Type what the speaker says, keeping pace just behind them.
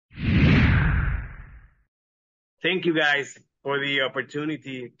Thank you guys for the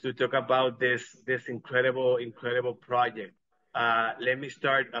opportunity to talk about this incredible project. Let me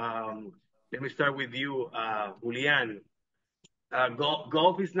start. Let me start with you, Julian.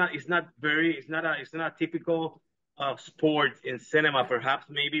 Golf is not a typical sport in cinema. Perhaps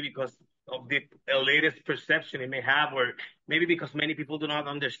maybe because of the latest perception it may have, or maybe because many people do not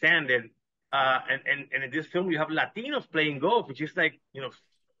understand it. And in this film, you have Latinos playing golf, which is like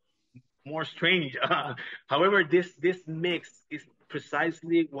more strange. However, this mix is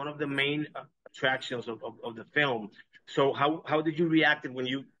precisely one of the main attractions of the film. So how did you react when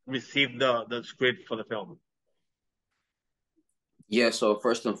you received the script for the film? Yeah, so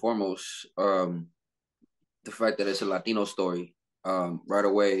first and foremost, the fact that it's a Latino story, right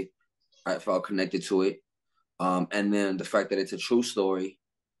away I felt connected to it. And then the fact that it's a true story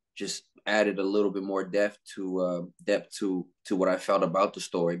just added a little bit more depth to what I felt about the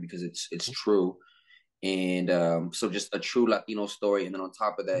story because it's true. And so just a true Latino story. And then on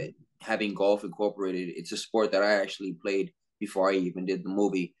top of that, having golf incorporated, it's a sport that I actually played before I even did the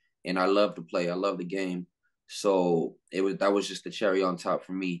movie. And I love to play. I love the game. So that was just the cherry on top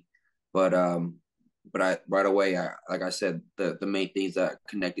for me. But I right away, like I said, the main things that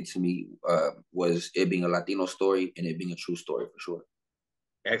connected to me was it being a Latino story and it being a true story for sure.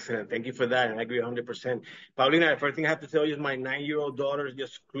 Excellent. Thank you for that. And I agree 100%. Paulina, the first thing I have to tell you is my 9-year-old daughter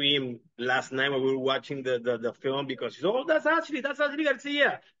just screamed last night when we were watching the film because she's, oh, that's Ashley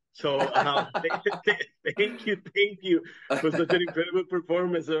Garcia. So thank you for such an incredible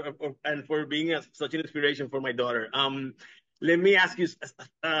performance and for being such an inspiration for my daughter. Let me ask you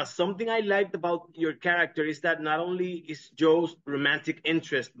something I liked about your character is that not only is Joe's romantic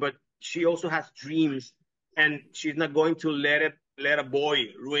interest, but she also has dreams and she's not going to let a boy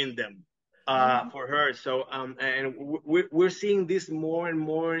ruin them for her. So and we're seeing this more and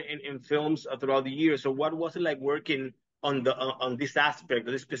more in films throughout the years. So what was it like working on this aspect,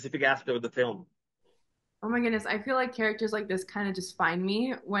 this specific aspect of the film? Oh my goodness, I feel like characters like this kind of just find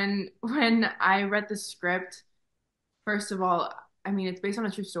me. When I read the script, first of all, I mean it's based on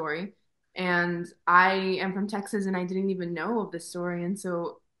a true story, and I am from Texas and I didn't even know of this story, and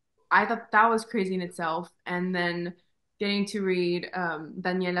so I thought that was crazy in itself. And then getting to read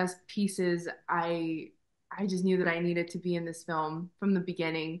Daniela's pieces, I just knew that I needed to be in this film from the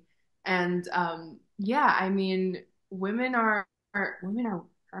beginning. And yeah, I mean, women are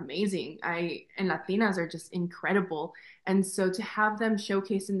amazing. I and Latinas are just incredible. And so to have them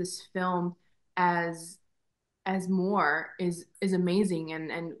showcased in this film as more is amazing.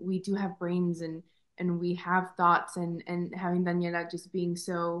 And we do have brains and we have thoughts, and having Daniela just being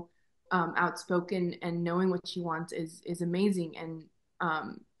so outspoken and knowing what she wants is amazing. And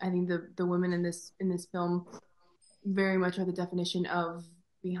I think the women in this film very much are the definition of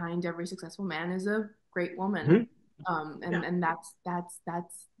behind every successful man is a great woman. Mhm. Yeah. And that's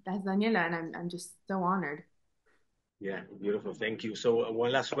Daniela, and I'm just so honored. Yeah, beautiful. Thank you. So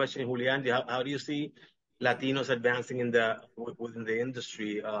one last question, Julian. How do you see Latinos advancing in within the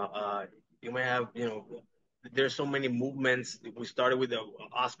industry? You may have, there's so many movements. We started with the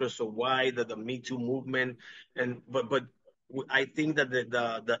Oscar so why, the Me Too movement, and but I think that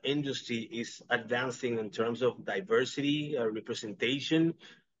the industry is advancing in terms of diversity, representation.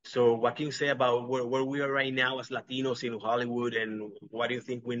 So what can you say about where we are right now as Latinos in Hollywood, and what do you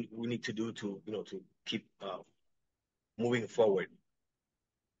think we need to do to to keep moving forward?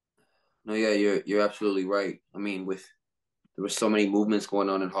 No, yeah, you're absolutely right. I mean, with there were so many movements going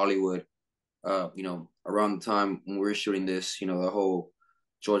on in Hollywood. Around the time when we were shooting this, the whole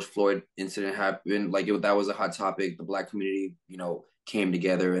George Floyd incident happened. That was a hot topic. The Black community, came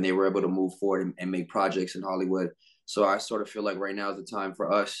together and they were able to move forward and make projects in Hollywood. So I sort of feel like right now is the time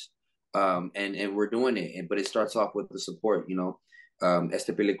for us, and we're doing it. But it starts off with the support.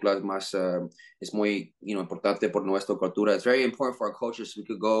 Esta película es muy, importante por nuestra cultura. It's very important for our culture, so we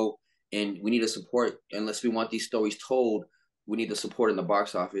could go and we need to support. Unless we want these stories told, we need the support in the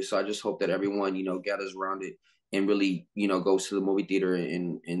box office. So I just hope that everyone, gathers around it and really, goes to the movie theater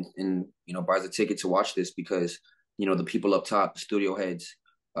and buys a ticket to watch this because, the people up top, the studio heads,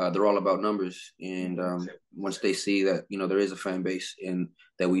 they're all about numbers. And once they see that, there is a fan base and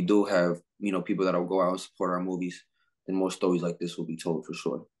that we do have, people that will go out and support our movies, then more stories like this will be told for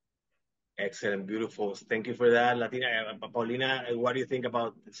sure. Excellent, beautiful. Thank you for that, Latina. Paulina, what do you think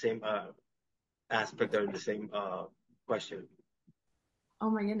about the same aspect or the same question? Oh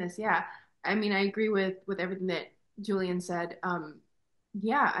my goodness, yeah. I mean, I agree with everything that Julian said.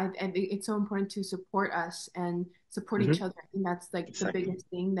 Yeah, I think it's so important to support us and support each Hmm. other. I think that's like the Exactly. biggest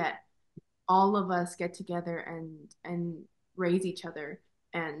thing, that all of us get together and raise each other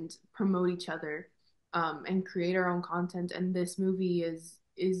and promote each other. and create our own content. And this movie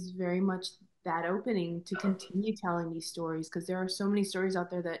is very much that opening to continue telling these stories, because there are so many stories out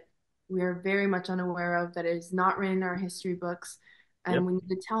there that we are very much unaware of, that is not written in our history books, and Yep. we need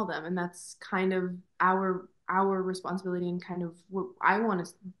to tell them. And that's kind of our responsibility, and kind of what I want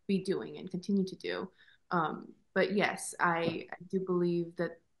to be doing and continue to do. But yes, I do believe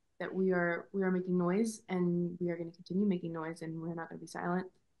that we are making noise, and we are going to continue making noise, and we're not going to be silent.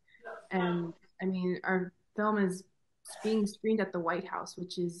 And I mean, our film is being screened at the White House,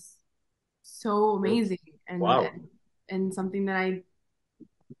 which is so amazing, and Wow, and something that I,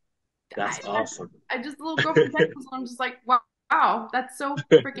 that's awesome. I just a little girl from Texas, and I'm just like, wow, that's so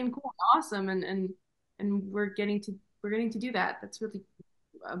freaking cool and awesome, and we're getting to do that. That's really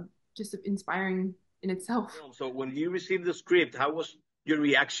just inspiring in itself. So when you received the script, how was your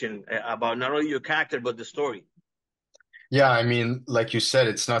reaction about not only your character but the story? Yeah, I mean, like you said,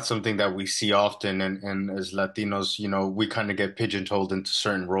 it's not something that we see often, and as Latinos, we kind of get pigeonholed into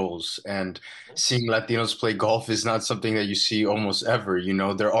certain roles. And seeing Latinos play golf is not something that you see almost ever.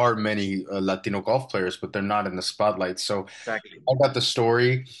 There are many Latino golf players, but they're not in the spotlight. So Exactly. I got the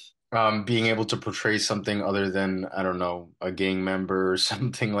story, being able to portray something other than, I don't know, a gang member or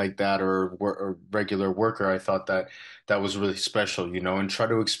something like that, or regular worker. I thought that was really special, and try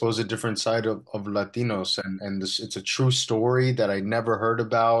to expose a different side of Latinos. And it's a true story that I never heard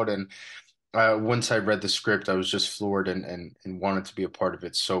about. And once I read the script, I was just floored, and wanted to be a part of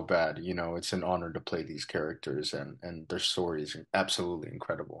it so bad. It's an honor to play these characters, and their stories are absolutely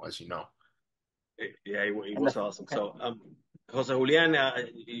incredible, as you know. Yeah, it And was the awesome. So, Jose Julian,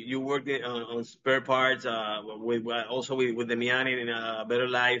 you worked on spare parts with also with Demian in A Better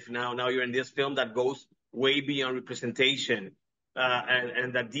Life. Now you're in this film that goes way beyond representation,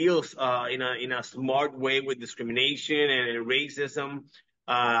 and that deals in a smart way with discrimination and racism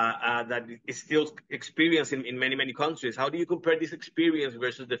that is still experienced in many countries. How do you compare this experience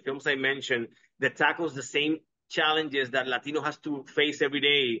versus the films I mentioned that tackles the same challenges that Latino has to face every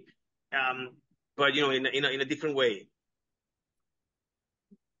day? But in a different way.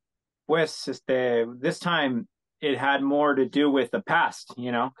 Pues, this time it had more to do with the past,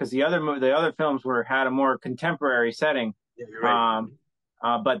 because the other films had a more contemporary setting. Yeah, you're right.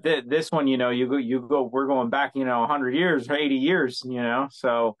 But this one, we're going back, 100 years or 80 years,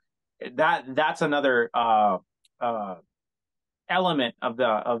 so that's another element of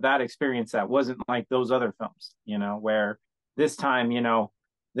that experience that wasn't like those other films, where this time,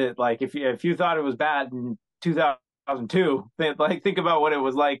 that, like, if you thought it was bad in 2002, think about what it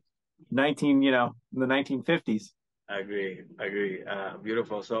was like in the 1950s. I agree.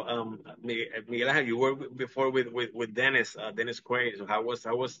 Beautiful. So, Miguel Angel, you worked before with Dennis Quaid. So how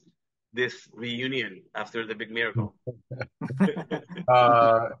was this reunion after the big miracle?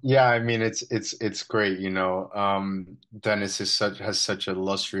 Yeah, I mean, it's great, Dennis has such a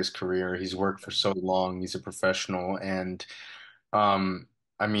illustrious career. He's worked for so long. He's a professional, and um,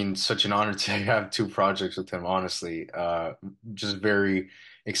 I mean, such an honor to have two projects with him, honestly. Just very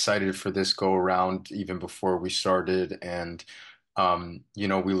excited for this go around even before we started. And I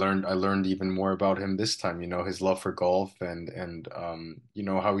learned even more about him this time, his love for golf, and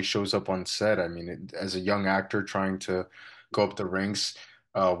how he shows up on set. I mean, as a young actor trying to go up the ranks,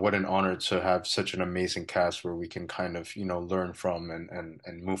 what an honor to have such an amazing cast where we can kind of, learn from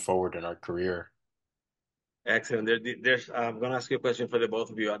and move forward in our career. Excellent. I'm gonna ask you a question for the both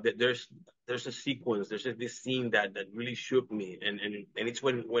of you. There's a sequence. There's this scene that really shook me, and it's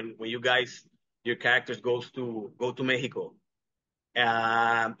when you guys, your characters go to Mexico.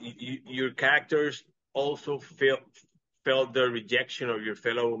 Your characters also felt the rejection of your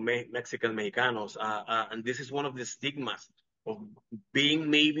fellow Mexican Mexicanos, and this is one of the stigmas of being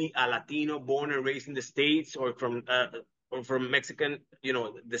maybe a Latino born and raised in the States, or from Mexican,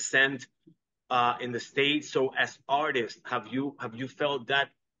 descent in the States. So, as artists, have you felt that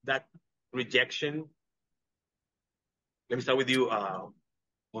rejection? Let me start with you,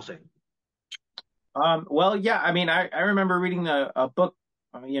 Jose. Well, yeah, I mean, I remember reading a book,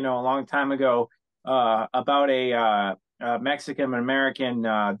 a long time ago, about a Mexican American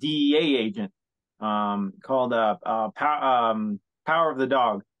DEA agent, called Power of the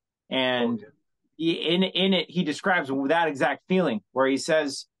Dog, and in it he describes that exact feeling where he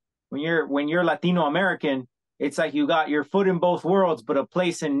says when you're Latino American, it's like you got your foot in both worlds but a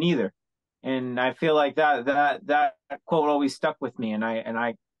place in neither. And I feel like that quote always stuck with me, and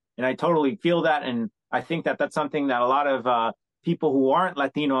I totally feel that, and I think that that's something that a lot of people who aren't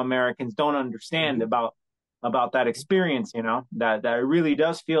Latino Americans don't understand about that experience. That it really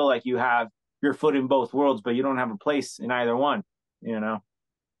does feel like you have your foot in both worlds, but you don't have a place in either one.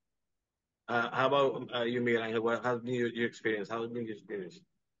 How about you, Miguel Angel? What has been your experience? How has been your experience?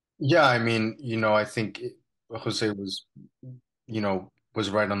 Yeah, I mean, I think Jose was, was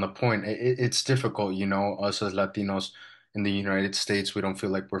right on the point. It's difficult, us as Latinos in the United States, we don't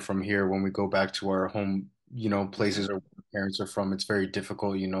feel like we're from here. When we go back to our home, places or where our parents are from, it's very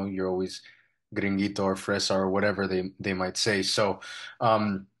difficult, you're always gringuito or fresa or whatever they might say. So,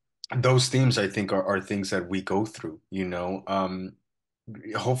 those themes I think are things that we go through,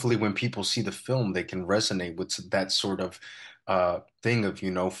 hopefully when people see the film, they can resonate with that sort of thing of,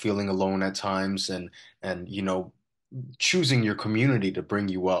 feeling alone at times and choosing your community to bring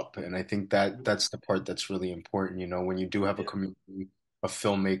you up. And I think that that's the part that's really important, when you do have a Yeah. community of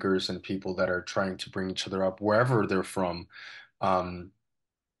filmmakers and people that are trying to bring each other up wherever they're from. Um,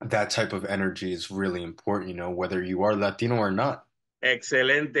 that type of energy is really important, whether you are Latino or not.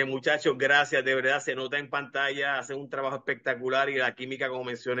 Excelente, muchachos, gracias, de verdad se nota en pantalla, hacen un trabajo espectacular y la química, como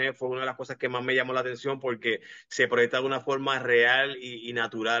mencioné, fue una de las cosas que más me llamó la atención porque se proyecta de una forma real y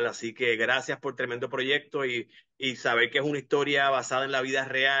natural, así que gracias por tremendo proyecto y saber que es una historia basada en la vida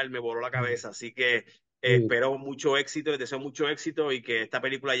real me voló la cabeza, así que Sí. espero mucho éxito, les deseo mucho éxito y que esta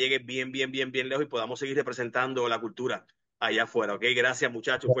película llegue bien, bien, bien, bien lejos y podamos seguir representando la cultura allá afuera, ¿ok? Gracias,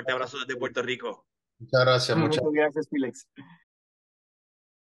 muchachos, un fuerte abrazo desde Puerto Rico. Muchas gracias, muchas Muchas gracias, Felix.